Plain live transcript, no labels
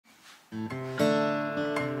Hi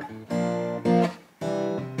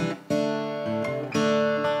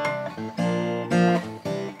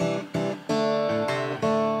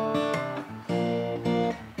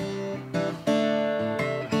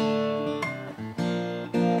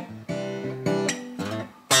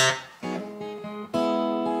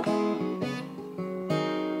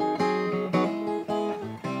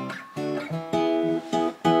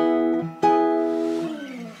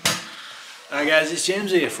guys, it's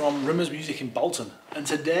James here from Rimmers Music in Bolton, and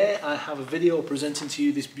today I have a video presenting to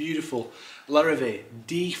you this beautiful Larrivee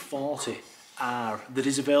D-40R that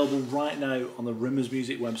is available right now on the Rimmers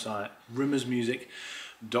Music website,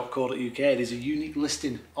 rimmersmusic.co.uk. It is a unique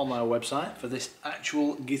listing on our website for this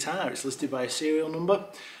actual guitar. It's listed by a serial number.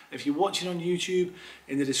 If you're watching on YouTube,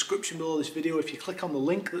 in the description below this video, if you click on the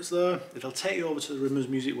link that's there, it'll take you over to the Rimmers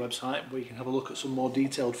Music website where you can have a look at some more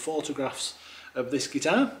detailed photographs of this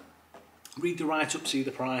guitar. Read the write-up, see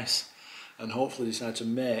the price, and hopefully decide to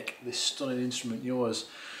make this stunning instrument yours.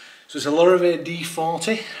 So it's a Larrivee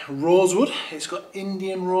D40 rosewood. It's got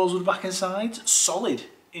Indian rosewood back and sides, solid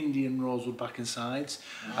Indian rosewood back and sides,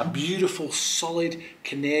 a beautiful solid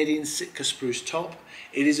Canadian Sitka spruce top.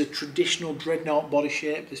 It is a traditional dreadnought body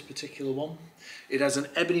shape, this particular one. It has an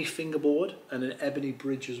ebony fingerboard and an ebony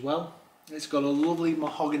bridge as well. It's got a lovely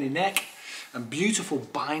mahogany neck and beautiful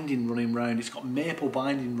binding running round. It's got maple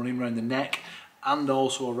binding running around the neck and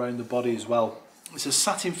also around the body as well. It's a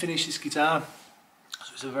satin finish, this guitar,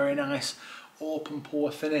 so it's a very nice open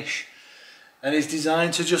pore finish, and it's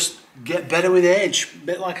designed to just get better with age. A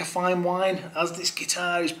bit like a fine wine, as this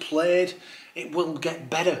guitar is played, it will get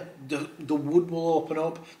better. The wood will open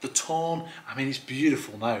up, the tone, I mean, it's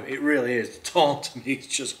beautiful now, it really is. The tone to me is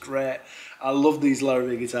just great. I love these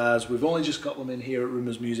Larrivee guitars. We've only just got them in here at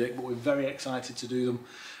Rimmers Music, but we're very excited to do them,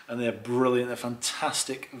 and they're brilliant. They're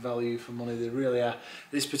fantastic value for money, they really are.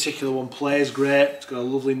 This particular one plays great, it's got a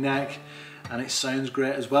lovely neck, and it sounds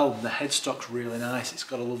great as well. The headstock's really nice. It's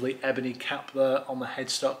got a lovely ebony cap there on the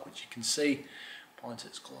headstock, which you can see. Point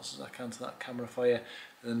it as close as I can to that camera for you.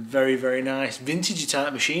 And very, very nice vintagey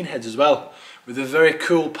type machine heads as well, with a very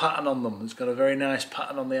cool pattern on them. It's got a very nice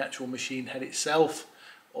pattern on the actual machine head itself.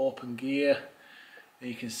 Open gear, and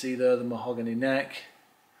you can see there the mahogany neck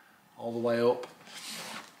all the way up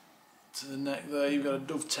to the neck there. You've got a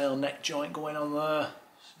dovetail neck joint going on there,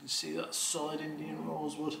 so you can see that solid Indian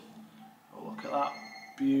rosewood. Oh, look at that,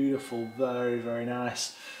 beautiful, very, very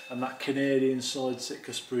nice. And that Canadian solid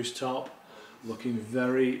Sitka spruce top, looking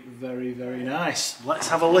very, very, very nice. Let's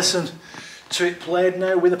have a listen to it played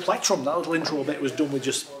now with a plectrum. That little intro bit was done with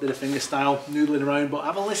just a bit of fingerstyle, noodling around, but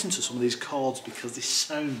have a listen to some of these chords because they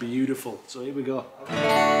sound beautiful. So here we go.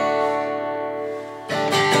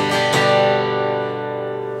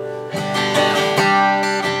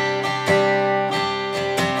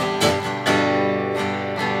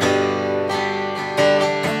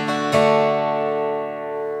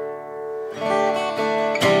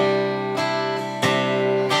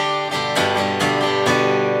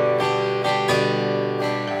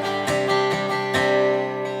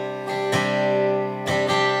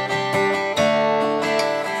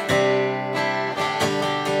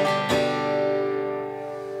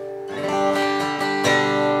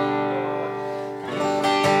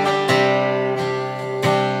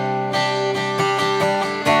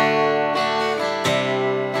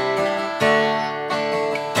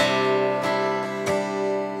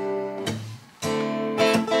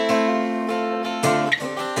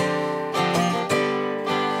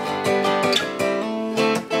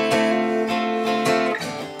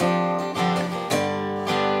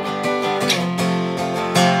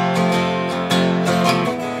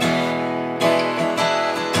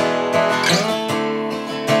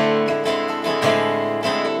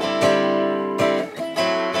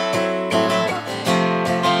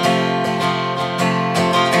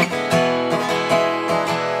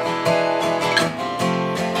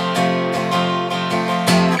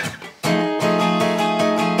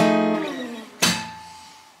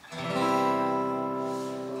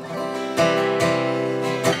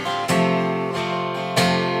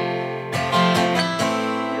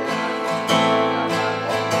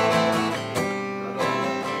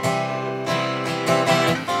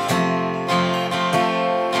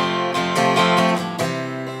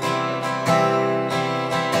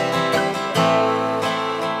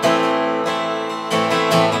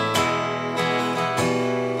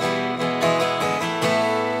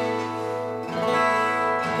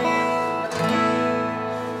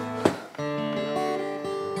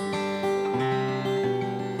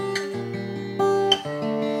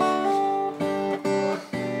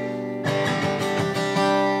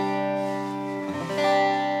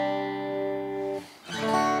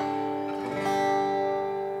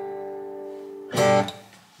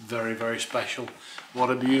 very, very special. What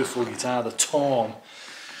a beautiful guitar. The tone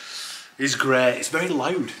is great. It's very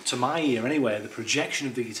loud to my ear anyway. The projection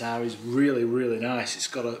of the guitar is really, really nice. It's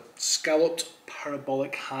got a scalloped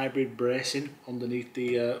parabolic hybrid bracing underneath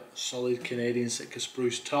the solid Canadian Sitka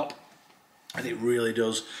spruce top, and it really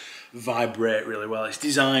does vibrate really well. It's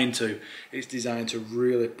designed to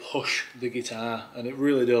really push the guitar, and it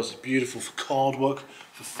really does. It's beautiful for chord work,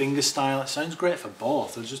 for finger style. It sounds great for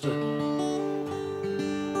both. There's just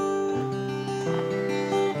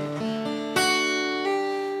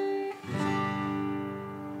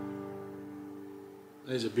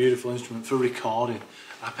It's a beautiful instrument for recording.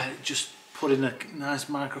 I bet just putting a nice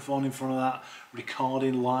microphone in front of that,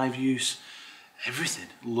 recording, live use, everything.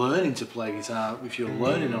 Learning to play guitar, if you're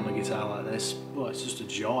learning on a guitar like this, well, it's just a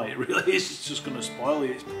joy. It really is. It's just going to spoil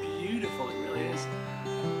you. It's beautiful, it really is.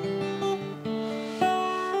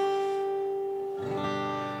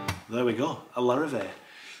 There we go, a Larrivee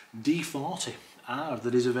D-40R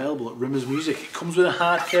that is available at Rimmer's Music. It comes with a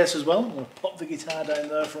hard case as well. I'm going to pop the guitar down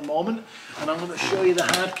there for a moment, and I'm going to show you the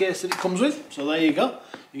hard case that it comes with. So there you go.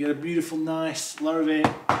 You get a beautiful, nice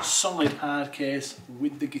Larrivee solid hard case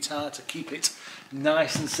with the guitar to keep it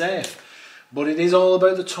nice and safe. But it is all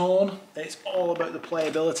about the tone, it's all about the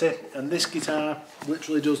playability, and this guitar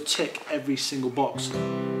literally does tick every single box.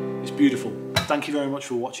 It's beautiful. Thank you very much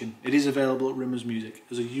for watching. It is available at Rimmer's Music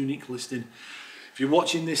as a unique listing. If you're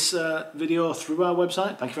watching this video through our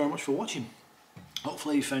website, thank you very much for watching.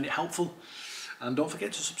 Hopefully you found it helpful. And don't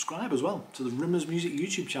forget to subscribe as well to the Rimmer's Music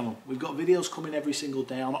YouTube channel. We've got videos coming every single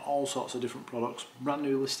day on all sorts of different products. Brand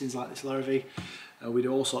new listings like this Larrivee. We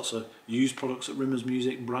do all sorts of used products at Rimmer's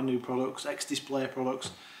Music, brand new products, ex-display products,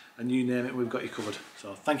 and you name it, we've got you covered.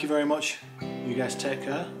 So thank you very much. You guys take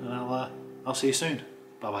care, and I'll see you soon.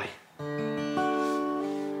 Bye bye.